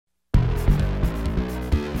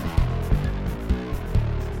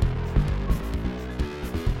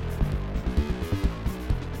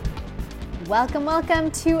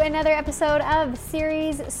Welcome to another episode of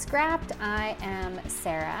Series Scrapped. I am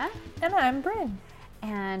Sarah. And I'm Bryn.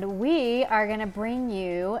 And we are going to bring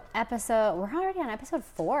you we're already on episode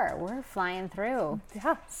 4. We're flying through.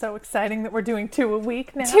 Yeah, so exciting that we're doing 2 a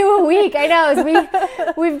week now. 2 a week, I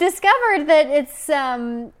know. We've discovered that it's,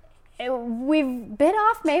 we've bit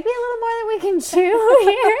off maybe a little more than we can chew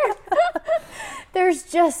here. There's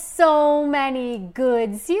just so many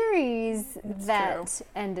good series that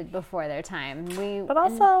ended before their time. But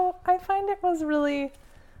also, I find it was really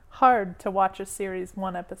hard to watch a series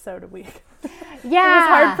 1 episode a week. Yeah. It was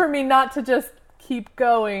hard for me not to just keep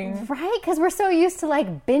going. Right? Because we're so used to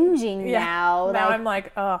binging now. Now I'm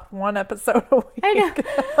 1 episode a week. I know.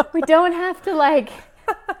 We don't have to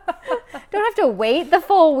wait the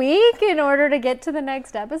full week in order to get to the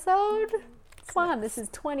next episode. Come on, this is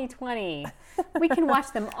 2020. We can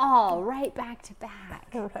watch them all right back to back.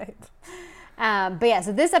 Right. But yeah,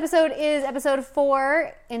 so this episode is episode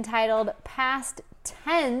 4, entitled Past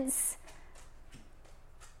Tense.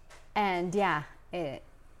 And yeah, it's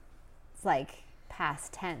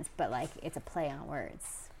past tense, but it's a play on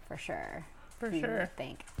words for sure. For sure. I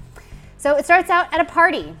think. So it starts out at a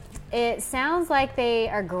party. It sounds like they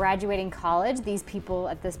are graduating college, these people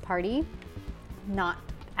at this party. Not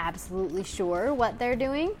absolutely sure what they're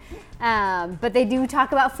doing. But they do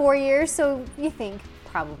talk about 4 years, so you think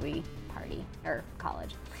probably party or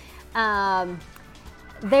college.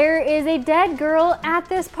 There is a dead girl at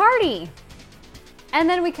this party. And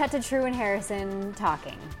then we cut to True and Harrison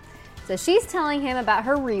talking. So she's telling him about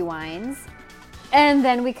her rewinds. And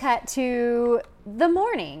then we cut to the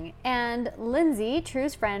morning. And Lindsay,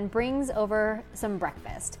 True's friend, brings over some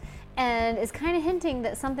breakfast. And is kind of hinting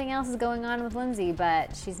that something else is going on with Lindsay,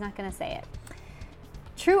 but she's not going to say it.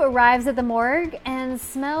 True arrives at the morgue and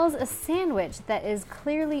smells a sandwich that is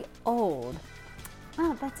clearly old.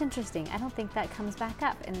 Oh, that's interesting. I don't think that comes back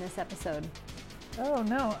up in this episode. Oh,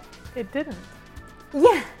 no, it didn't.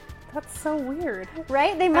 Yeah. That's so weird.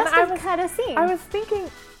 Right? They must have cut a scene. I was thinking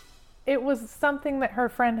it was something that her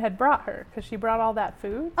friend had brought her, because she brought all that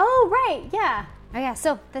food. Oh, right. Yeah. Oh, yeah.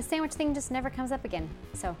 So the sandwich thing just never comes up again.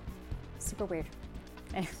 So super weird.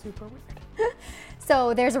 Super weird.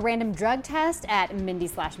 So there's a random drug test at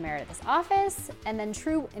Mindy/Meredith's office, and then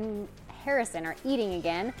True and Harrison are eating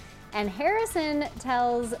again, and Harrison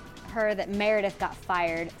tells her that Meredith got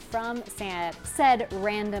fired from said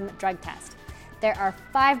random drug test. There are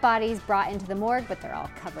 5 bodies brought into the morgue, but they're all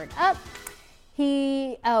covered up.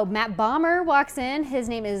 Matt Bomber walks in. His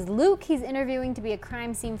name is Luke. He's interviewing to be a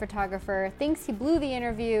crime scene photographer. Thinks he blew the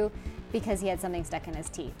interview because he had something stuck in his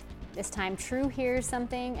teeth. This time, True hears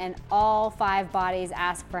something, and all 5 bodies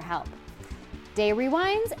ask for help. Day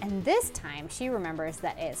rewinds, and this time she remembers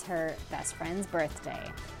that it's her best friend's birthday.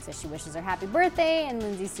 So she wishes her happy birthday, and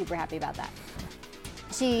Lindsay's super happy about that.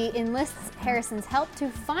 She enlists Harrison's help to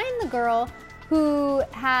find the girl who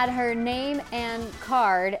had her name and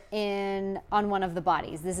card on one of the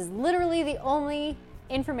bodies. This is literally the only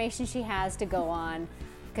information she has to go on,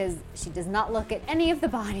 because she does not look at any of the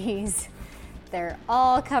bodies. They're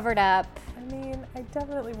all covered up. I mean, I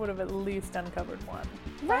definitely would have at least uncovered one.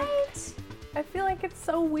 Right? I feel like it's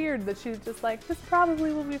so weird that she's just this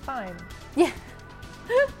probably will be fine. Yeah.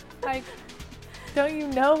 Don't you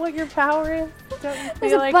know what your power is? Don't you There's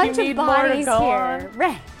feel a like bunch you need of more bodies to go here. on?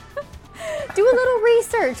 Right. Do a little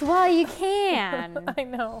research while you can. I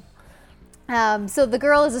know. So the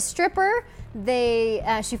girl is a stripper.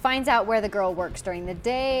 She finds out where the girl works during the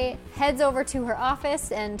day, heads over to her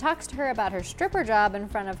office, and talks to her about her stripper job in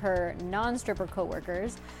front of her non-stripper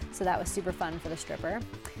coworkers. So that was super fun for the stripper.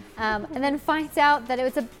 And then finds out that it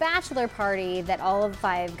was a bachelor party that all of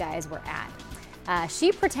 5 guys were at.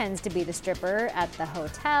 She pretends to be the stripper at the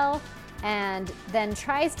hotel, and then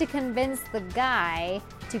tries to convince the guy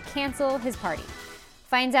to cancel his party.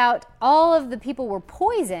 Finds out all of the people were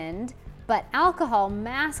poisoned, but alcohol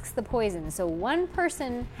masks the poison. So one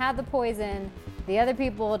person had the poison, the other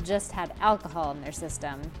people just had alcohol in their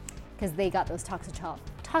system, because they got those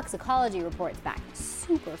toxicology reports back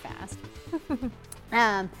super fast.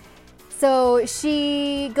 So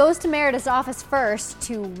she goes to Meredith's office first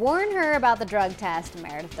to warn her about the drug test.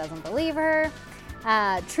 Meredith doesn't believe her.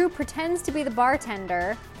 True pretends to be the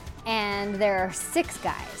bartender, and there are 6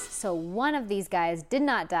 guys. So one of these guys did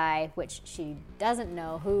not die, which she doesn't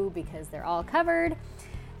know who because they're all covered.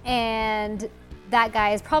 And that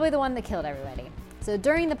guy is probably the one that killed everybody. So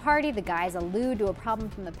during the party, the guys allude to a problem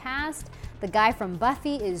from the past. The guy from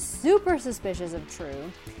Buffy is super suspicious of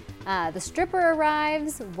True. The stripper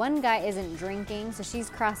arrives. One guy isn't drinking, so she's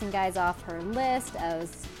crossing guys off her list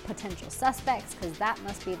as potential suspects, because that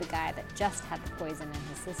must be the guy that just had the poison in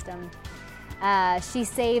his system. She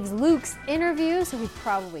saves Luke's interview, so he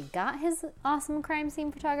probably got his awesome crime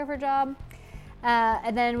scene photographer job.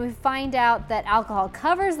 And then we find out that alcohol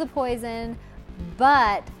covers the poison,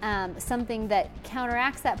 but something that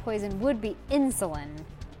counteracts that poison would be insulin.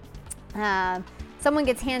 Someone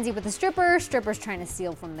gets handsy with the stripper. Stripper's trying to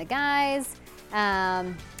steal from the guys.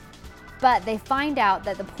 But they find out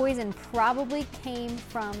that the poison probably came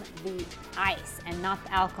from the ice and not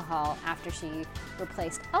the alcohol after she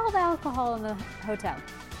replaced all the alcohol in the hotel.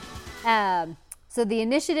 So the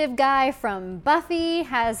initiative guy from Buffy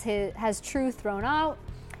has True thrown out,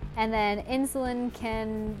 and then insulin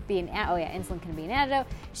can be an antidote.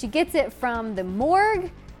 She gets it from the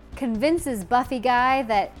morgue, convinces Buffy guy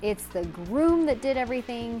that it's the groom that did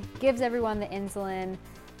everything, gives everyone the insulin,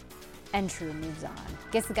 and True moves on.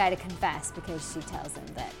 Gets the guy to confess because she tells him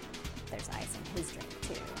that there's ice in his drink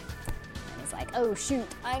too. And he's like, oh shoot,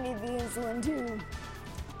 I need the insulin too.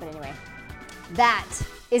 But anyway, that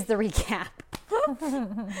is the recap.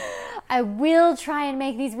 I will try and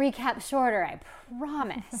make these recaps shorter, I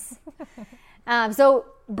promise. So,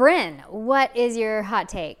 Bryn, what is your hot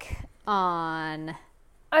take on...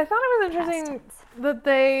 I thought it was interesting that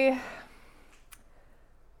they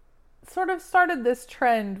sort of started this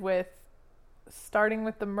trend with starting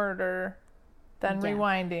with the murder, then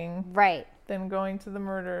rewinding. Right. Then going to the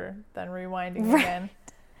murder, then rewinding again.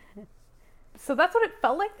 So that's what it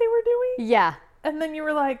felt like they were doing? Yeah. And then you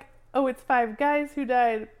were like, oh, it's 5 guys who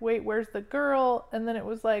died. Wait, where's the girl? And then it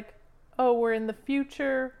was like, oh, we're in the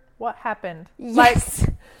future. What happened? Yes.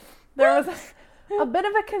 Like, there was a bit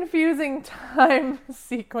of a confusing time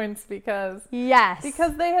sequence because they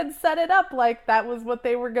had set it up like that was what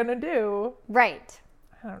they were going to do. Right.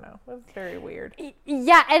 I don't know. It was very weird.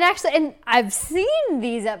 Yeah, and I've seen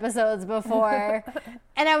these episodes before,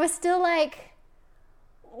 and I was still like,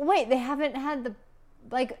 wait, they haven't had the...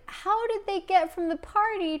 Like, how did they get from the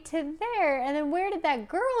party to there? And then where did that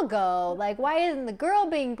girl go? Like, why isn't the girl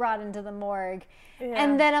being brought into the morgue? Yeah.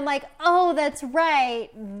 And then I'm like, oh, that's right.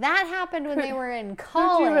 That happened when they were in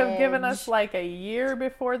college. Could you have given us like a year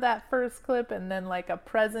before that first clip and then like a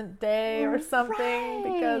present day or something? Right.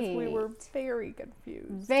 Because we were very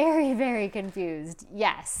confused. Very, very confused.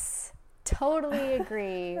 Yes. Totally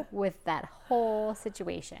agree with that whole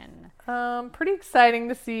situation. Pretty exciting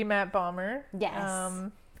to see Matt Bomer.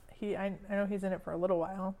 Yes. I know he's in it for a little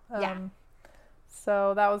while. Yeah.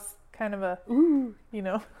 So that was kind of a ooh, you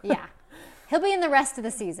know. Yeah. He'll be in the rest of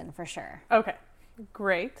the season for sure. Okay.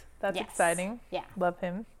 Great. That's exciting. Yeah. Love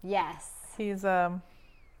him. Yes. He's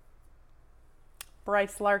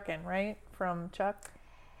Bryce Larkin, right? From Chuck.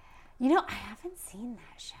 You know, I haven't seen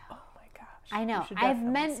that show. Oh my gosh. I know. I've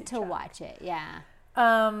meant to watch it. Yeah.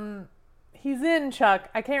 He's in Chuck.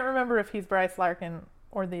 I can't remember if he's Bryce Larkin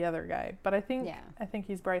or the other guy, but I think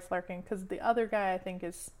he's Bryce Larkin because the other guy I think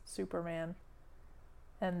is Superman,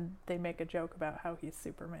 and they make a joke about how he's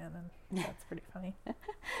Superman, and that's pretty funny.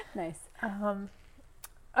 Nice.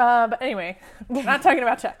 But anyway, we're not talking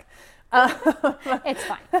about Chuck. It's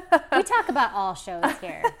fine. We talk about all shows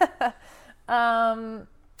here.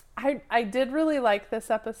 I did really like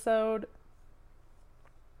this episode.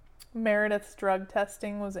 Meredith's drug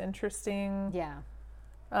testing was interesting. Yeah.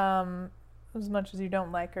 As much as you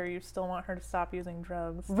don't like her, you still want her to stop using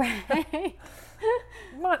drugs. Right. You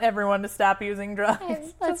want everyone to stop using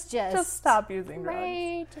drugs. Let's just stop using drugs.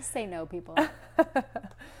 Right. Just say no, people.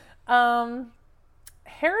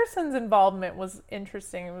 Harrison's involvement was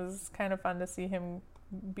interesting. It was kind of fun to see him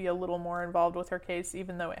be a little more involved with her case,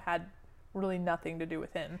 even though it had really nothing to do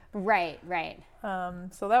with him. Right.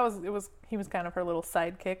 So he was kind of her little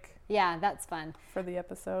sidekick. Yeah, that's fun. For the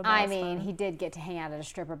episode. I mean, he did get to hang out at a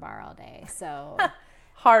stripper bar all day, so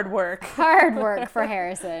hard work. Hard work for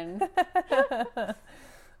Harrison.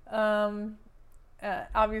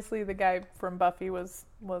 Obviously the guy from Buffy was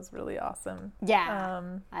really awesome. Yeah.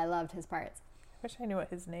 I loved his parts. I wish I knew what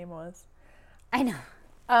his name was. I know.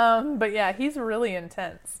 But yeah, he's really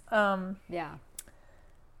intense. Yeah.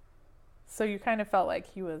 So you kind of felt like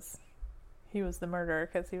he was the murderer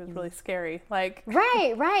because he was really scary. Like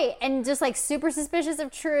right, and just like super suspicious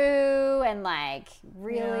of True and like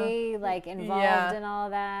really like involved in all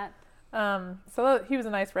of that. So he was a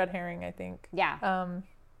nice red herring, I think. Yeah.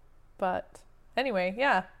 But anyway,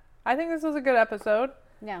 yeah, I think this was a good episode.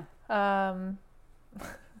 Yeah.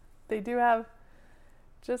 They do have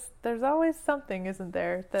there's always something, isn't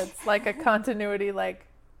there? That's like a continuity. Like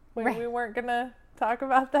we weren't gonna talk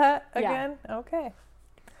about that again. Yeah. Okay.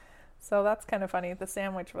 So that's kind of funny. The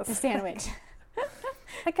sandwich was...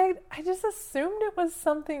 Like, I just assumed it was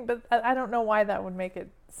something, but I don't know why that would make it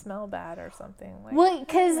smell bad or something. Like, well,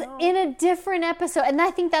 because in a different episode, and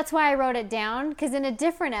I think that's why I wrote it down, because in a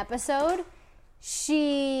different episode,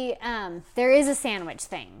 she, there is a sandwich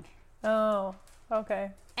thing. Oh,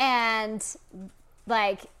 okay. And,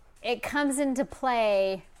 like, it comes into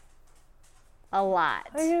play a lot.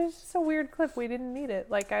 It's just a weird clip. We didn't need it.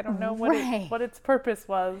 Like, I don't know what its purpose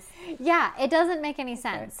was. Yeah, it doesn't make any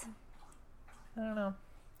sense. I don't know.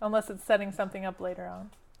 Unless it's setting something up later on.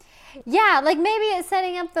 Yeah, like maybe it's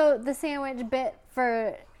setting up the sandwich bit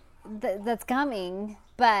for that's coming,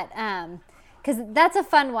 but because that's a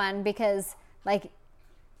fun one because like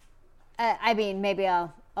I mean maybe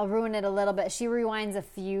I'll ruin it a little bit. She rewinds a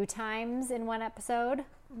few times in one episode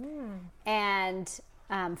and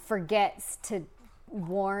forgets to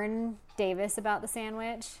warn Davis about the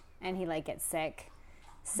sandwich, and he like gets sick.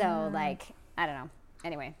 So like I don't know.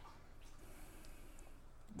 Anyway.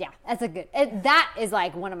 Yeah, that's a good. That is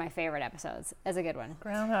like one of my favorite episodes. That's a good one.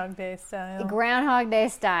 Groundhog Day style. Groundhog Day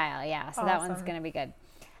style. Yeah, so that one's gonna be good.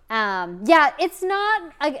 Yeah, it's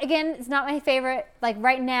not. Again, it's not my favorite. Like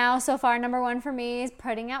right now, so far, number one for me is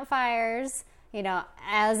Putting Out Fires. You know,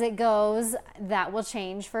 as it goes, that will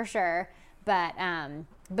change for sure. But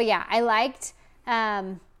yeah, I liked.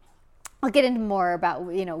 I'll get into more about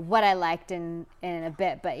what I liked in a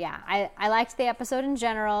bit. But yeah, I liked the episode in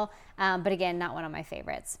general. But again, not one of my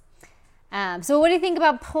favorites. So what do you think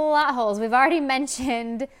about plot holes? We've already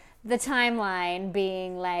mentioned the timeline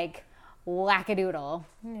being like wackadoodle.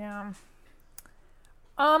 Yeah.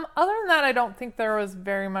 Other than that, I don't think there was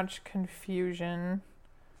very much confusion.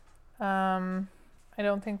 I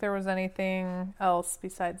don't think there was anything else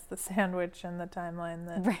besides the sandwich and the timeline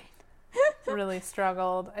that really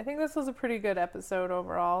struggled. I think this was a pretty good episode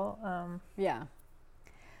overall. Yeah.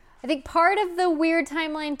 I think part of the weird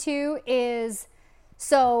timeline, too, is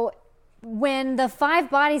so when the 5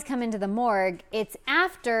 bodies come into the morgue, it's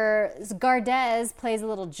after Gardez plays a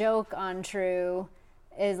little joke on True,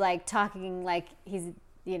 is like talking like he's,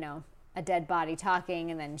 a dead body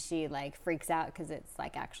talking, and then she like freaks out because it's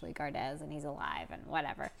like actually Gardez and he's alive and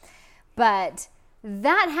whatever. But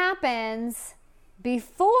that happens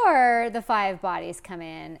before the 5 bodies come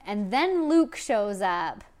in, and then Luke shows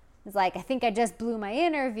up. It's like, I think I just blew my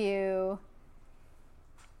interview.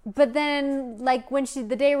 But then, like, when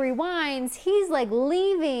the day rewinds, he's, like,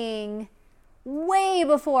 leaving way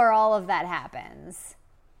before all of that happens.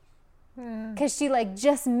 Because she, like,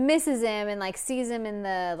 just misses him and, like, sees him in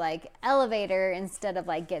the, like, elevator instead of,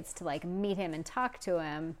 like, gets to, like, meet him and talk to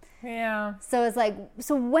him. Yeah. So it's like,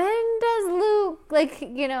 so when does Luke, like,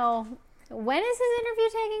 when is his interview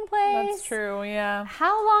taking place? That's true, yeah.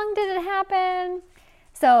 How long did it happen?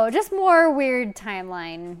 So just more weird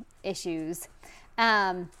timeline issues.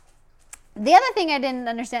 The other thing I didn't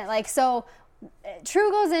understand, like, so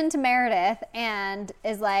True goes into Meredith and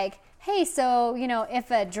is like, hey, so,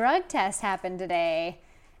 if a drug test happened today,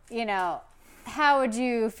 how would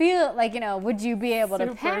you feel? Like, would you be able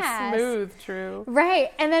to pass? Super smooth, True.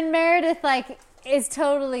 Right. And then Meredith, like, is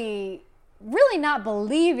totally really not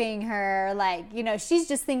believing her. Like, she's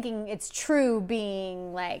just thinking it's True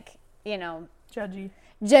being, like, Judgy,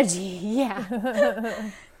 yeah.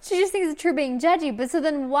 She just thinks it's True being judgy. But so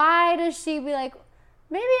then why does she be like,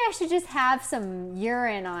 maybe I should just have some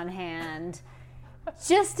urine on hand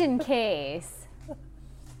just in case?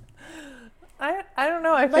 I don't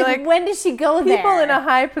know. I feel like when does she go there? People in a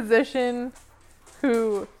high position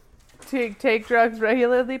who take drugs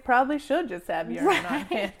regularly probably should just have urine on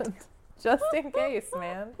hand. Just in case,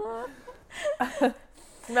 man. I'm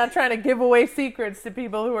not trying to give away secrets to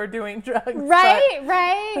people who are doing drugs.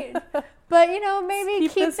 Right. But, maybe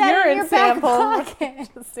keep that in your back pocket.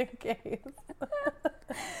 Just in case.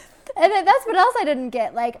 And then that's what else I didn't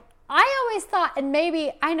get. Like, I always thought, and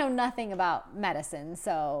maybe I know nothing about medicine,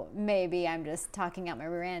 so maybe I'm just talking out my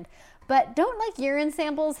rear end. But don't, like, urine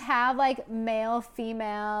samples have, like, male,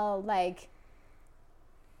 female, like,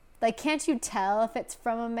 can't you tell if it's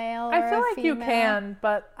from a male or a female? I feel like you can,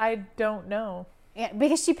 but I don't know. Yeah,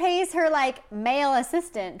 because she pays her, like, male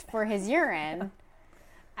assistant for his urine.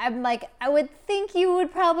 I'm like, I would think you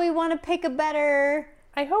would probably want to pick a better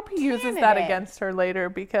I hope he uses that against her later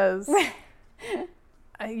because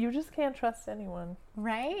you just can't trust anyone.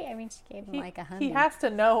 Right? I mean, she gave him like $100. He has to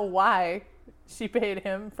know why she paid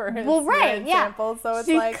him for his urine sample. So it's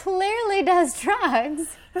she clearly does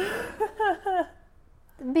drugs.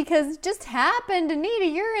 Because just happened to need a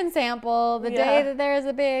urine sample the day that there's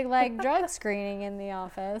a big, like, drug screening in the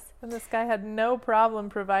office. And this guy had no problem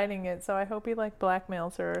providing it, so I hope he, like,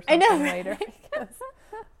 blackmails her or something later. Because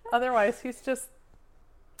otherwise, he's just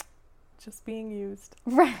being used.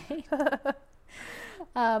 Right.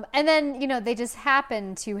 And then, they just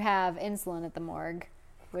happen to have insulin at the morgue,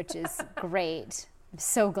 which is great. I'm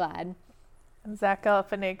so glad. And Zach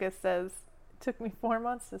Galifianakis says, it took me 4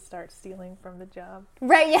 months to start stealing from the job.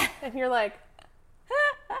 Right, yeah. And you're like,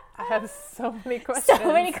 I have so many questions.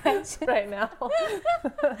 Right now.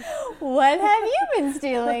 What have you been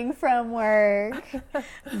stealing from work?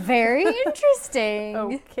 Very interesting.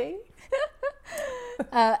 Okay.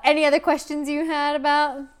 Any other questions you had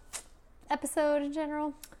about episode in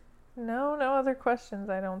general? No other questions,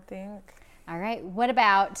 I don't think. All right. What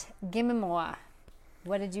about Gimme-Moi?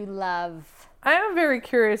 What did you love? I am very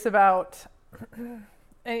curious about...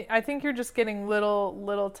 I think you're just getting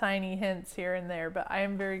little tiny hints here and there, but I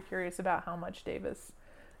am very curious about how much Davis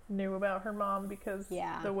knew about her mom, because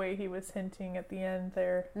the way he was hinting at the end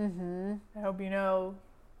there, I hope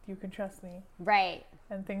you can trust me. Right.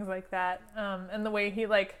 And things like that. And the way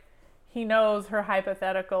he knows her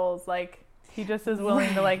hypotheticals, he just is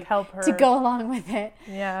willing to help her. To go along with it.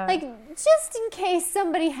 Yeah. Just in case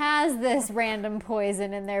somebody has this random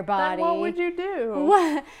poison in their body. Then what would you do?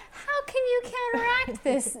 How can you counteract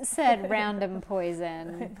this said random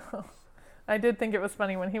poison? I know. I did think it was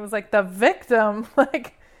funny when he was like, the victim,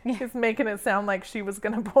 he's making it sound like she was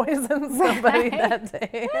going to poison somebody that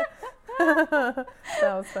day. That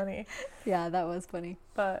was funny. Yeah, that was funny.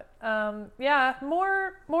 But,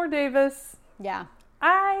 more Davis. Yeah.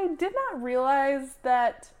 I did not realize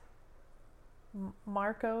that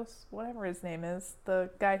Marcos, whatever his name is, the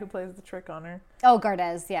guy who plays the trick on her. Oh,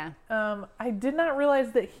 Gardez, yeah. I did not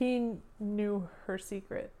realize that he knew her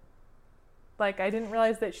secret. I didn't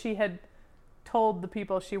realize that she had told the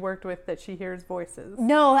people she worked with that she hears voices.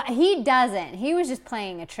 No, he doesn't. He was just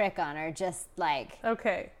playing a trick on her,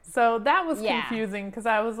 Okay, so that was confusing, because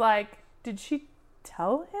I was like, did she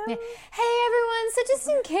tell him? Yeah. Hey, everyone, so just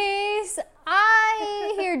in case,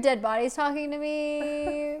 I hear dead bodies talking to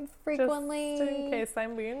me frequently. Just in case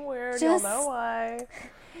I'm being weird, you'll know why.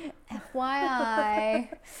 FYI.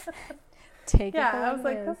 Take it. Yeah, I was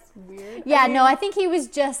like, that's weird. Yeah, no, I think he was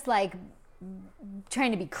just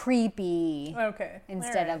trying to be creepy. Okay.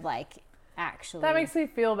 Instead of actually. That makes me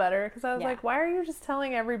feel better, because I was like, why are you just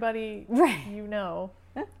telling everybody you know?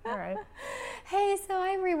 All right. Hey, so I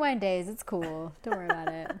have rewind days. It's cool. Don't worry about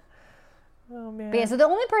it. Oh, man. But yeah, so the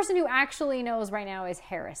only person who actually knows right now is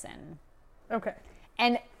Harrison. Okay.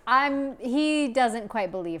 And he doesn't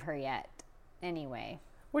quite believe her yet anyway.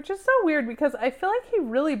 Which is so weird, because I feel like he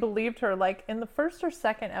really believed her, in the first or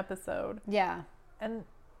second episode. Yeah. And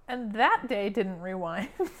that day didn't rewind.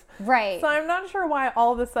 Right. So I'm not sure why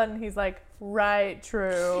all of a sudden he's like, right,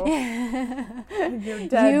 true. Your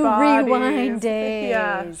dead bodies. Rewind days.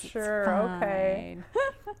 Yeah, sure, okay.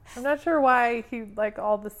 I'm not sure why he,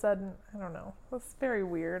 all of a sudden, I don't know. It's very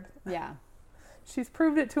weird. Yeah. She's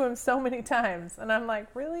proved it to him so many times. And I'm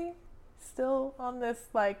like, really? Still on this,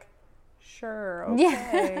 sure, okay.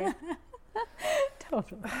 Yeah.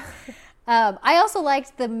 Totally. I also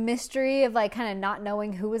liked the mystery of kind of not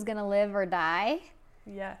knowing who was going to live or die.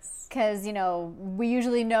 Yes. Because, we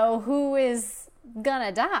usually know who is going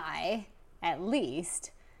to die, at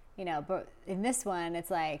least, but in this one,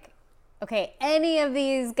 it's okay, any of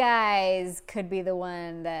these guys could be the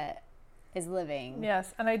one that is living.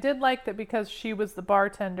 Yes. And I did like that, because she was the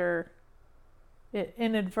bartender, it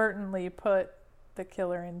inadvertently put the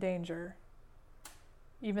killer in danger.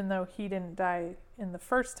 Even though he didn't die in the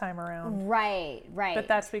first time around. Right. But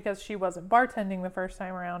that's because she wasn't bartending the first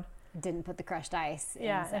time around. Didn't put the crushed ice inside.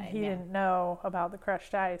 Yeah, and he didn't know about the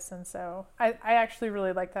crushed ice. And so I actually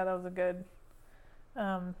really liked that. That was a good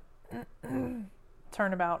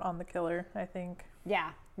turnabout on the killer, I think.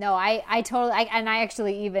 Yeah. No, I totally, and I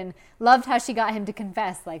actually even loved how she got him to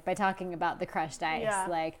confess, by talking about the crushed ice. Yeah.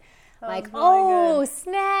 Really oh, good.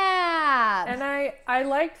 Snap! And I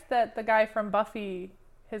liked that the guy from Buffy,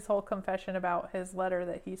 his whole confession about his letter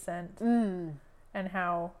that he sent and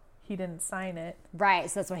how he didn't sign it. Right,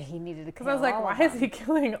 so that's why he needed to kill all of them. Because I was like, why is he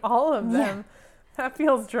killing all of them? Yeah. That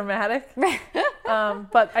feels dramatic.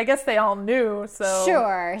 But I guess they all knew, so...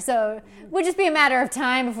 Sure, so it would just be a matter of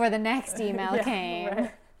time before the next email came.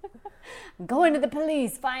 Right. I'm going to the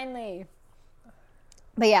police, finally.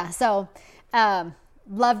 But yeah, so...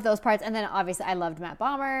 loved those parts. And then obviously I loved Matt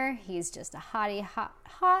Bomer. He's just a hottie,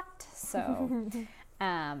 hot. So,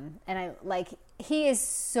 and I he is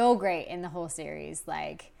so great in the whole series.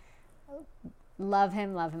 Love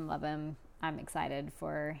him. I'm excited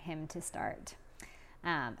for him to start.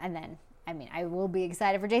 And then, I will be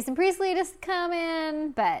excited for Jason Priestley to come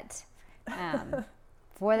in, but,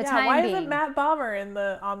 for the time being. Why isn't Matt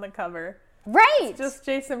Bomer on the cover? Right. It's just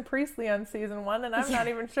Jason Priestley on season 1, and I'm not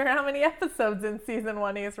even sure how many episodes in season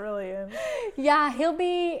 1 he's really in. Yeah, he'll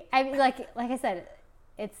be. I mean, like I said,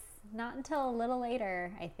 it's not until a little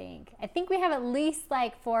later. I think we have at least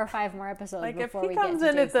like 4 or 5 more episodes. Like before if he comes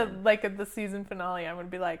in at the season finale, I'm gonna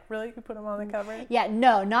be like, really? You put him on the cover? Yeah,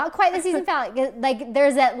 no, not quite the season finale. Like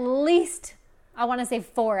there's at least, I want to say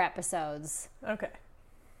 4 episodes. Okay.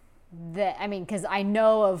 Because I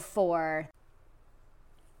know of 4.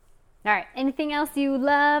 All right. Anything else you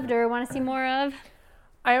loved or want to see more of?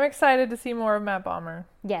 I am excited to see more of Matt Bomer.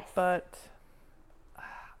 Yes. But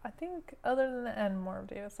I think other than the end, more of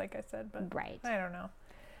Davis, like I said. But right. I don't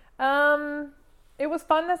know. It was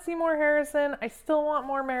fun to see more Harrison. I still want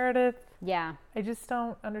more Meredith. Yeah. I just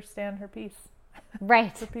don't understand her piece. Right.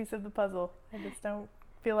 It's a piece of the puzzle. I just don't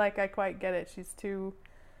feel like I quite get it. She's too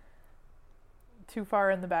far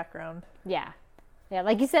in the background. Yeah. Yeah,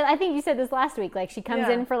 like you said, I think you said this last week. Like she comes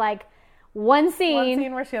in for like one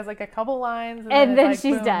scene where she has like a couple lines, and then like,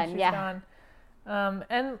 she's boom, done. She's gone.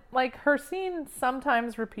 And like her scene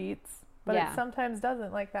sometimes repeats, but it sometimes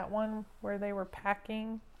doesn't. Like that one where they were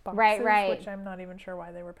packing boxes, which I'm not even sure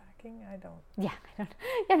why they were packing. I don't. Yeah, I don't.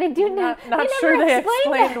 Yeah, they do not. Not sure they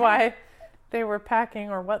explained why they were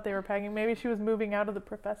packing or what they were packing. Maybe she was moving out of the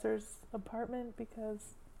professor's apartment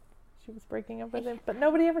because she was breaking up with him, but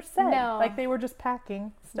nobody ever said. No. Like they were just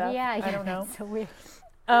packing stuff. Yeah, I don't know. That's so weird.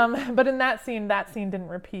 But in that scene didn't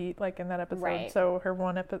repeat like in that episode. Right. So her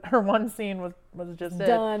one scene was just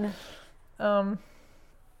done.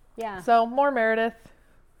 Yeah. So more Meredith.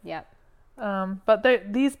 Yep. But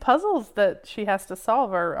these puzzles that she has to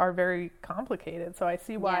solve are very complicated. So I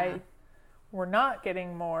see why we're not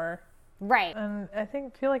getting more. Right. And I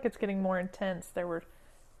feel like it's getting more intense. There were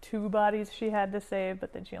 2 bodies she had to save,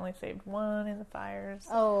 but then she only saved 1 in the fires.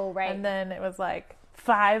 Oh, right. And then it was like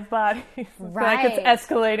 5 bodies. Right. Like it's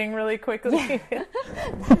escalating really quickly. Yeah.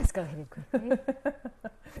 That escalated quickly.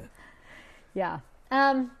 Yeah.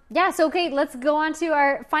 So, okay, let's go on to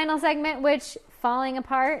our final segment, which falling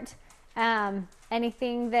apart.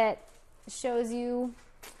 Anything that shows you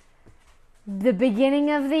the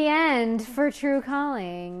beginning of the end for True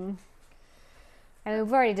Calling. I mean,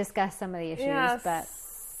 we've already discussed some of the issues, but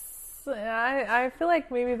I feel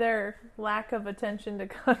like maybe their lack of attention to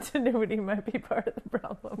continuity might be part of the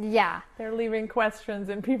problem. Yeah. They're leaving questions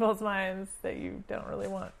in people's minds that you don't really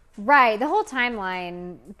want. Right. The whole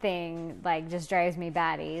timeline thing, like, just drives me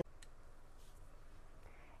batty.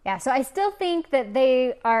 Yeah, so I still think that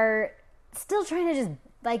they are still trying to just,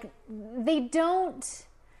 like, they don't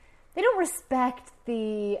respect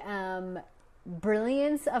the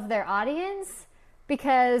brilliance of their audience,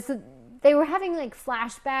 because they were having like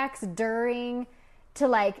flashbacks during to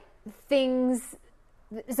like things.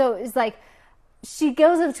 So it's like she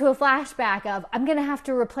goes up to a flashback of, I'm going to have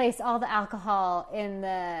to replace all the alcohol in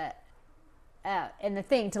the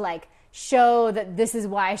thing to like show that this is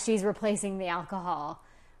why she's replacing the alcohol.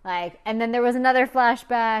 Like, and then there was another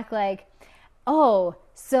flashback like, oh,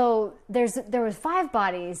 so there was 5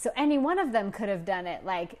 bodies, so any one of them could have done it.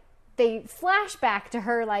 Like, they flash back to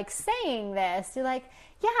her like saying this. You're like,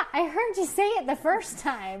 yeah, I heard you say it the first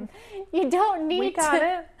time. You don't need we got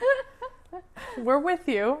it. We're with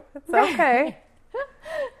you. It's okay.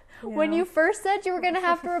 When you first said you were going to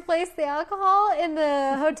have to replace the alcohol in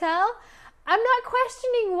the hotel, I'm not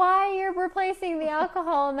questioning why you're replacing the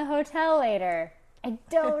alcohol in the hotel later. I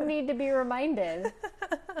don't need to be reminded.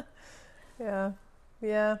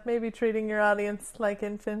 Yeah, maybe treating your audience like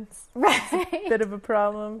infants. Right. It's a bit of a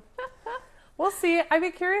problem. We'll see. I'd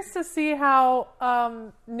be curious to see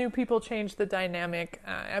how new people change the dynamic.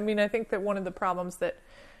 I mean, I think that one of the problems that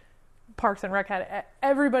Parks and Rec had,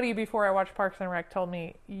 everybody before I watched Parks and Rec told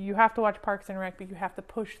me, you have to watch Parks and Rec, but you have to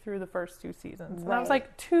push through the first 2 seasons. And I was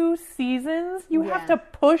like, 2 seasons? You have to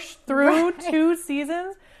push through 2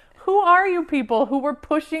 seasons? Who are you people who were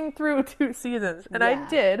pushing through 2 seasons? And I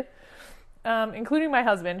did. Including my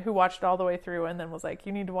husband, who watched all the way through and then was like,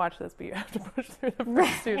 you need to watch this, but you have to push through the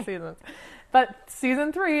first 2 seasons. But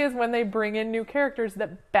season 3 is when they bring in new characters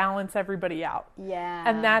that balance everybody out. Yeah.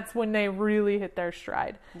 And that's when they really hit their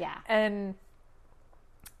stride. Yeah. And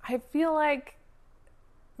I feel like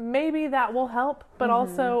maybe that will help, but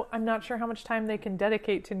also I'm not sure how much time they can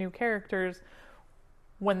dedicate to new characters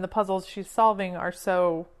when the puzzles she's solving are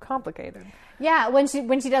so complicated. Yeah, when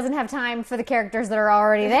she doesn't have time for the characters that are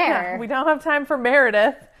already there. Yeah, we don't have time for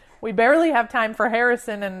Meredith. We barely have time for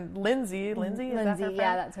Harrison and Lindsay. Lindsay, is that her friend?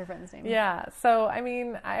 Yeah, that's her friend's name. Yeah, so I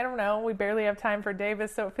mean, I don't know. We barely have time for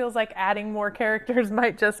Davis, so it feels like adding more characters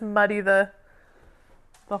might just muddy the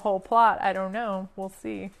whole plot. I don't know. We'll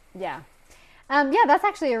see. Yeah. Yeah, that's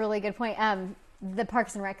actually a really good point. the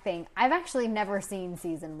Parks and Rec thing, I've actually never seen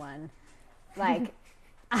season 1. Like,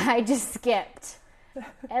 I just skipped.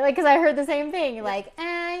 Like, because I heard the same thing. Like,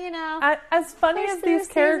 As funny as these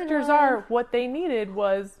characters are, what they needed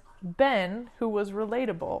was Ben, who was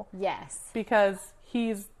relatable. Yes. Because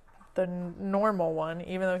he's the normal one,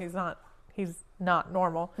 even though he's not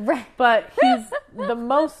normal. Right. But he's the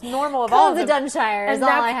most normal of all of them. Colin Dunshire is all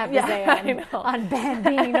I have to say on Ben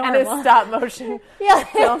being normal. And his stop motion.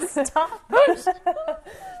 Yeah, stop motion.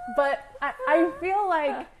 But I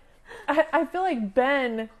feel like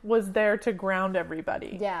Ben was there to ground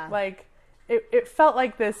everybody. Yeah. Like, it felt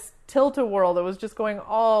like this tilt-a-whirl that was just going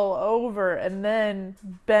all over, and then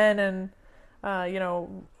Ben and,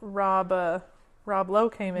 Rob Lowe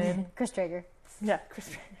came in. Chris Traeger. Yeah, Chris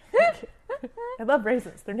Traeger. Thank you. I love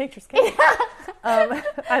raisins. They're nature's candy. We say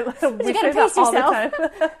that all the time.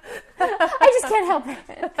 I just can't help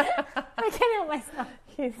it. I can't help myself.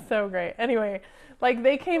 He's so great. Anyway, like,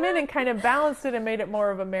 they came in and kind of balanced it and made it more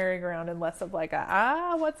of a merry-go-round and less of like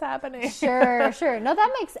what's happening? Sure. No,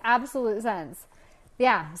 that makes absolute sense.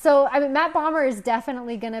 Yeah. So, I mean, Matt Bomer is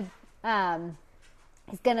definitely gonna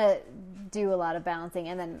he's gonna do a lot of balancing,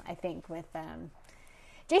 and then I think with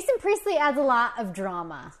Jason Priestley adds a lot of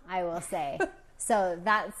drama, I will say. So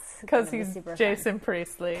that's because he's Jason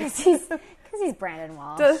Priestley. Because he's Brandon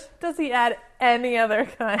Walsh. Does he add any other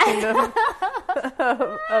kind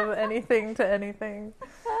of anything to anything?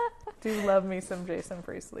 Do love me some Jason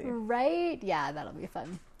Priestley. Right? Yeah, that'll be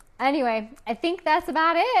fun. Anyway, I think that's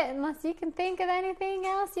about it, unless you can think of anything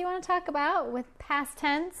else you want to talk about with past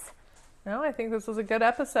tense. No, I think this was a good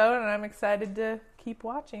episode, and I'm excited to keep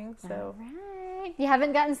watching. So. All right. You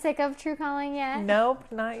haven't gotten sick of True Calling yet? Nope,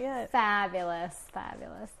 not yet. Fabulous.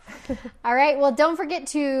 All right. Well, don't forget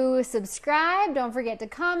to subscribe. Don't forget to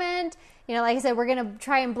comment. Like I said, we're going to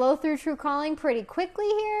try and blow through True Calling pretty quickly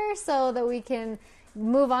here so that we can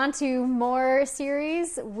move on to more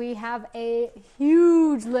series. We have a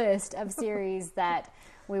huge list of series that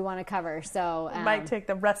we want to cover. So it might take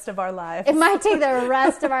the rest of our lives.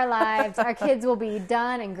 Our kids will be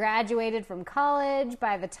done and graduated from college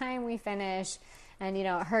by the time we finish. And,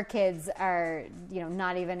 her kids are,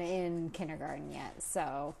 not even in kindergarten yet.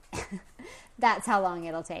 So that's how long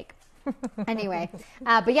it'll take. Anyway,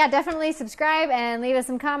 but yeah, definitely subscribe and leave us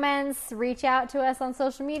some comments. Reach out to us on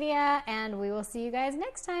social media, and we will see you guys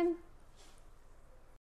next time.